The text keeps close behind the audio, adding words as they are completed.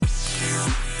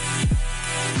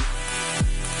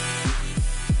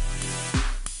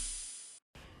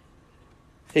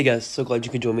Hey guys, so glad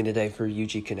you could join me today for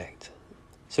UG Connect.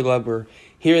 So glad we're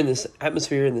here in this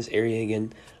atmosphere, in this area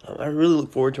again. I really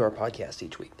look forward to our podcast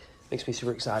each week. Makes me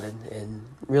super excited and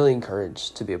really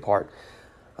encouraged to be a part.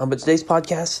 But today's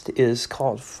podcast is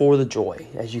called For the Joy,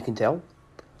 as you can tell.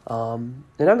 And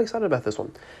I'm excited about this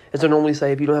one. As I normally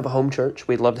say, if you don't have a home church,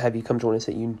 we'd love to have you come join us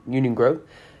at Union Grove.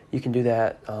 You can do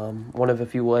that one of a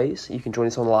few ways. You can join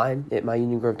us online at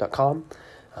myuniongrove.com.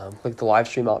 Click the live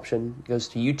stream option. It goes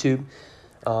to YouTube.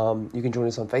 You can join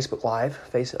us on Facebook Live,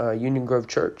 Union Grove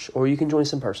Church, or you can join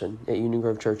us in person at Union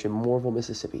Grove Church in Moorville,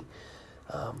 Mississippi.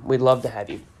 We'd love to have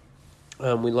you.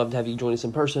 We'd love to have you join us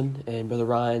in person, and Brother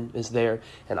Ryan is there,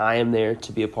 and I am there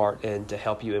to be a part and to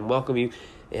help you and welcome you,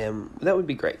 and that would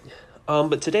be great.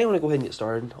 But today I want to go ahead and get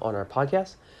started on our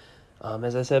podcast.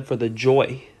 As I said, for the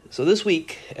joy. So this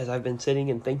week, as I've been sitting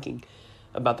and thinking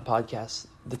about the podcast,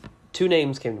 the two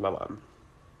names came to my mind: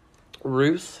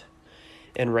 Ruth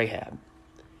and Rahab.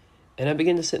 And I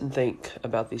began to sit and think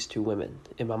about these two women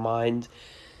in my mind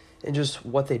and just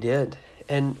what they did.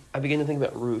 And I began to think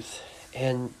about Ruth.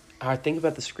 And I think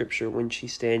about the scripture when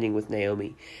she's standing with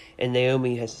Naomi. And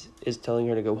Naomi is telling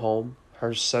her to go home.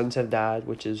 Her sons have died,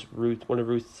 which is Ruth, one of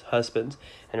Ruth's husbands.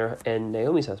 And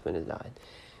Naomi's husband has died.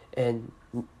 And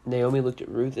Naomi looked at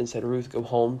Ruth and said, "Ruth, go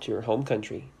home to your home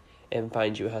country and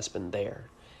find you a husband there."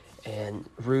 And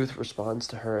Ruth responds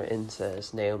to her and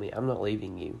says, "Naomi, I'm not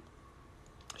leaving you."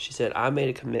 She said, "I made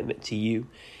a commitment to you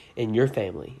and your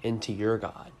family and to your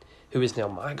God, who is now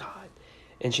my God."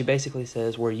 And she basically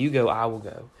says, "Where you go, I will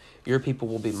go. Your people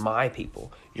will be my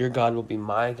people. Your God will be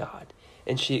my God."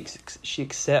 And she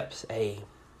accepts a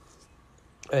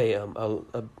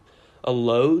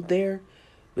load there,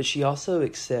 but she also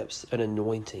accepts an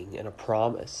anointing and a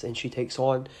promise, and she takes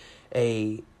on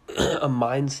a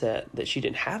mindset that she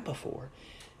didn't have before.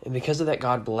 And because of that,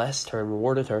 God blessed her and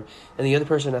rewarded her. And the other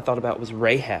person I thought about was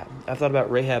Rahab. I've thought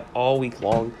about Rahab all week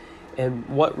long and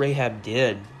what Rahab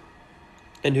did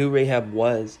and who Rahab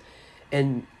was.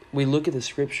 And we look at the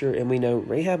scripture and we know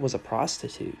Rahab was a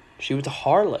prostitute. She was a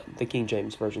harlot, the King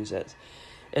James Version says.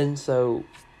 And so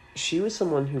she was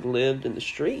someone who lived in the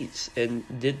streets and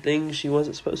did things she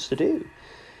wasn't supposed to do.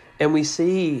 And we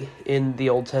see in the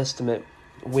Old Testament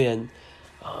when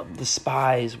the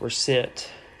spies were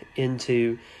sent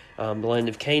into the land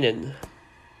of Canaan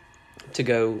to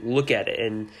go look at it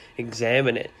and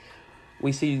examine it.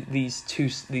 We see these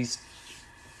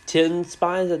 10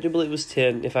 spies. I do believe it was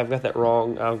 10. If I've got that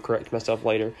wrong, I'll correct myself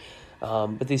later.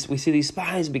 But we see these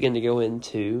spies begin to go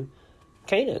into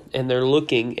Canaan, and they're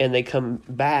looking, and they come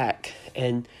back,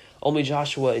 and only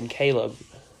Joshua and Caleb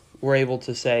were able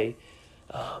to say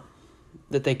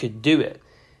that they could do it.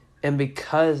 And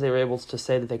because they were able to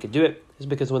say that they could do it, is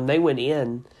because when they went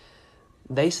in,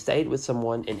 they stayed with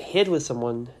someone and hid with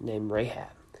someone named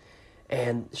Rahab.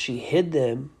 And she hid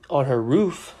them on her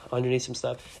roof underneath some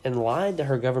stuff and lied to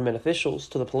her government officials,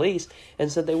 to the police,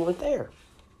 and said they weren't there.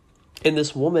 And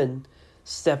this woman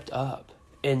stepped up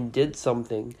and did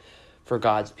something for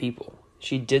God's people.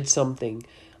 She did something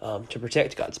to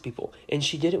protect God's people. And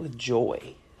she did it with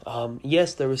joy.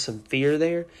 Yes, there was some fear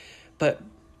there, but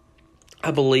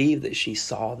I believe that she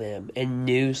saw them and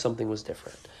knew something was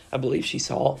different. I believe she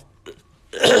saw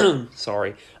I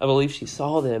believe she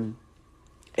saw them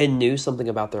and knew something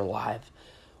about their life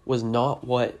was not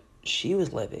what she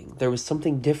was living. There was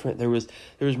something different. There was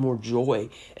more joy.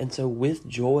 And so with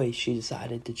joy, she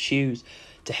decided to choose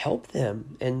to help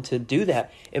them and to do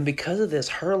that. And because of this,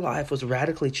 her life was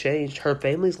radically changed. Her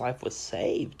family's life was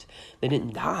saved. They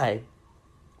didn't die.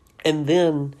 And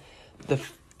then the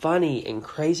funny and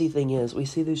crazy thing is, we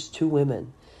see these two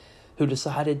women who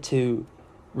decided to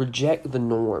reject the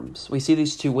norms. We see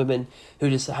these two women who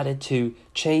decided to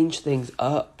change things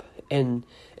up and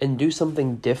do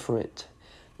something different.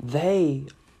 They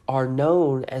are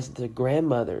known as the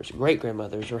grandmothers,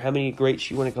 great-grandmothers, or how many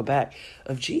greats you want to go back,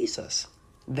 of Jesus.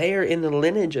 They are in the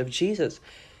lineage of Jesus.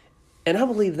 And I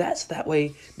believe that's that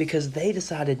way because they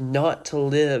decided not to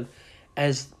live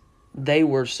as they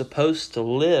were supposed to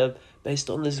live based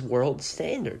on this world's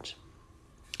standards.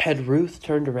 Had Ruth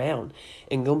turned around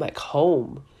and gone back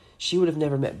home, she would have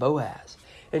never met Boaz.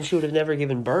 And she would have never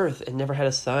given birth and never had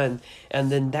a son.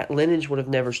 And then that lineage would have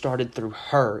never started through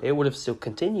her. It would have still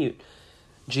continued.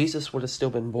 Jesus would have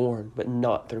still been born, but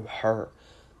not through her.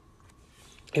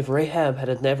 If Rahab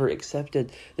had never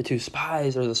accepted the two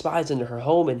spies or the spies into her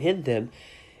home and hid them,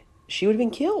 she would have been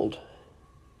killed.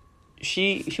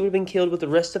 She would have been killed with the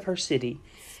rest of her city.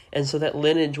 And so that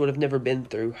lineage would have never been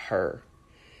through her.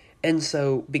 And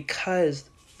so because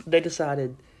they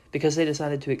decided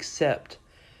to accept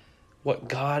what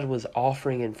God was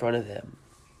offering in front of them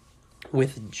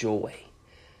with joy,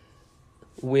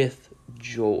 with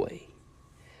joy,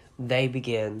 they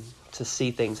began to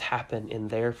see things happen in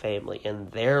their family, in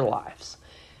their lives.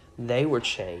 They were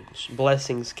changed.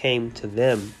 Blessings came to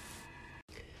them.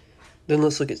 Then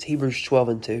let's look at Hebrews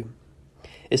 12:2.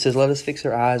 It says, "Let us fix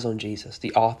our eyes on Jesus,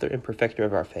 the author and perfecter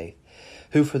of our faith,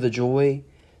 who for the joy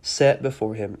set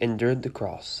before him endured the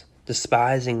cross,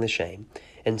 despising the shame,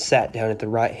 and sat down at the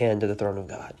right hand of the throne of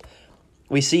God."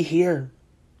 We see here,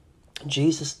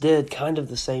 Jesus did kind of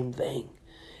the same thing.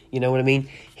 You know what I mean?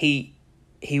 He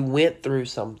went through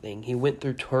something. He went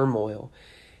through turmoil.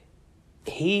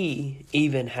 He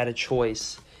even had a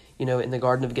choice, in the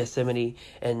Garden of Gethsemane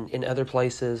and in other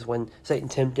places when Satan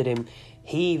tempted him.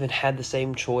 He even had the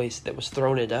same choice that was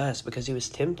thrown at us because he was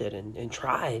tempted and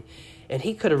tried. And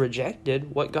he could have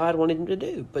rejected what God wanted him to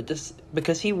do. But just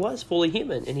because he was fully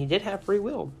human and he did have free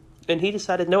will. And he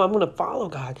decided, no, I'm going to follow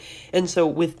God. And so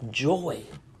with joy,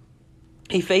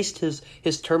 he faced his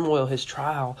turmoil, his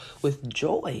trial with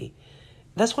joy.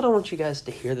 That's what I want you guys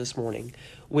to hear this morning.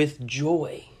 With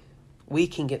joy, we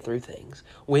can get through things.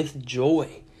 With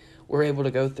joy, we're able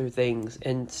to go through things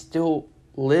and still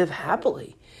live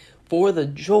happily. For the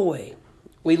joy,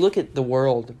 we look at the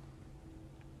world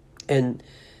and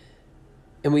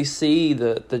we see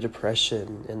the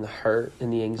depression and the hurt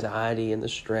and the anxiety and the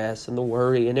stress and the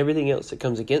worry and everything else that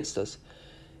comes against us.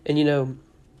 And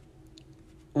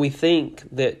we think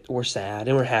that we're sad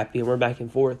and we're happy and we're back and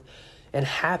forth. And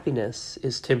happiness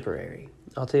is temporary.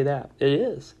 I'll tell you that. It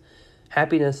is.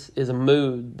 Happiness is a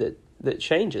mood that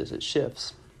changes. It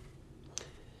shifts.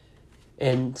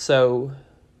 And so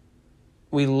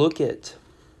we look at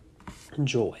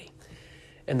joy.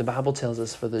 And the Bible tells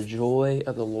us, for the joy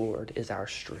of the Lord is our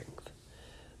strength.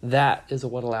 That is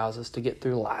what allows us to get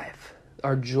through life.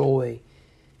 Our joy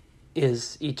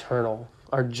is eternal.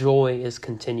 Our joy is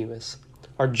continuous.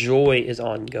 Our joy is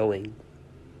ongoing.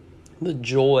 The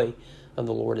joy of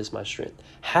the Lord is my strength.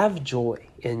 Have joy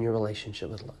in your relationship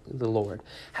with the Lord.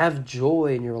 Have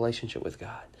joy in your relationship with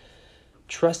God.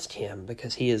 Trust Him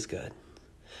because He is good.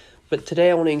 But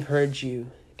today I want to encourage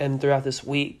you, and throughout this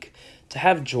week, to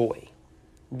have joy.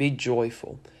 Be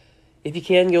joyful. If you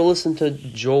can, go listen to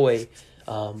Joy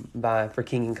for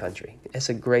King and Country. It's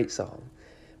a great song.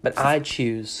 But I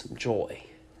choose joy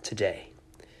today.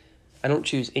 I don't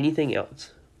choose anything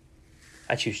else.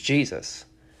 I choose Jesus,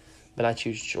 but I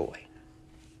choose joy.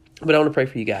 But I want to pray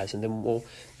for you guys, and then we'll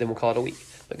call it a week.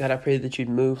 But God, I pray that you'd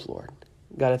move, Lord.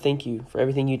 God, I thank you for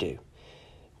everything you do.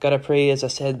 God, I pray, as I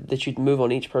said, that you'd move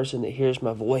on each person that hears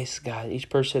my voice, God, each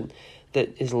person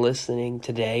that is listening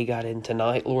today, God, and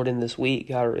tonight, Lord, in this week,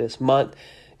 God, or this month.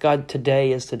 God,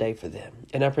 today is today for them.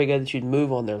 And I pray, God, that you'd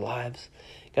move on their lives.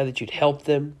 God, that you'd help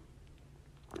them.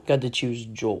 God, to choose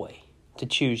joy, to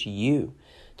choose you,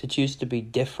 to choose to be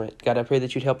different. God, I pray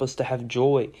that you'd help us to have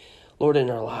joy, Lord, in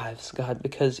our lives, God,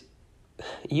 because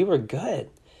you are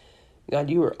good. God,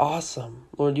 you are awesome.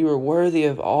 Lord, you are worthy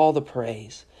of all the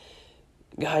praise.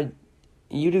 God,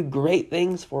 you do great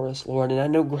things for us, Lord, and I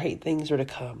know great things are to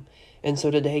come. And so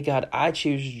today, God, I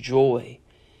choose joy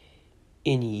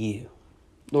in you.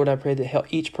 Lord, I pray that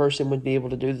each person would be able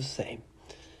to do the same.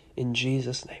 In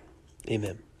Jesus' name,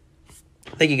 amen.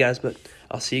 Thank you, guys, but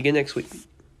I'll see you again next week.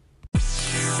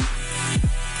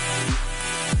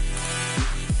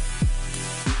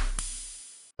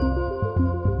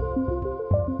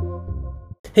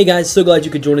 Hey guys, so glad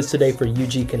you could join us today for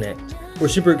UG Connect. We're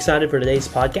super excited for today's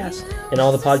podcast and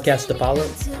all the podcasts to follow.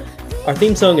 Our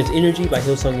theme song is Energy by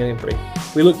Hillsong Young and Free.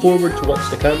 We look forward to what's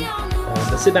to come,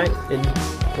 but sit back and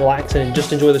relax and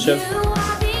just enjoy the show.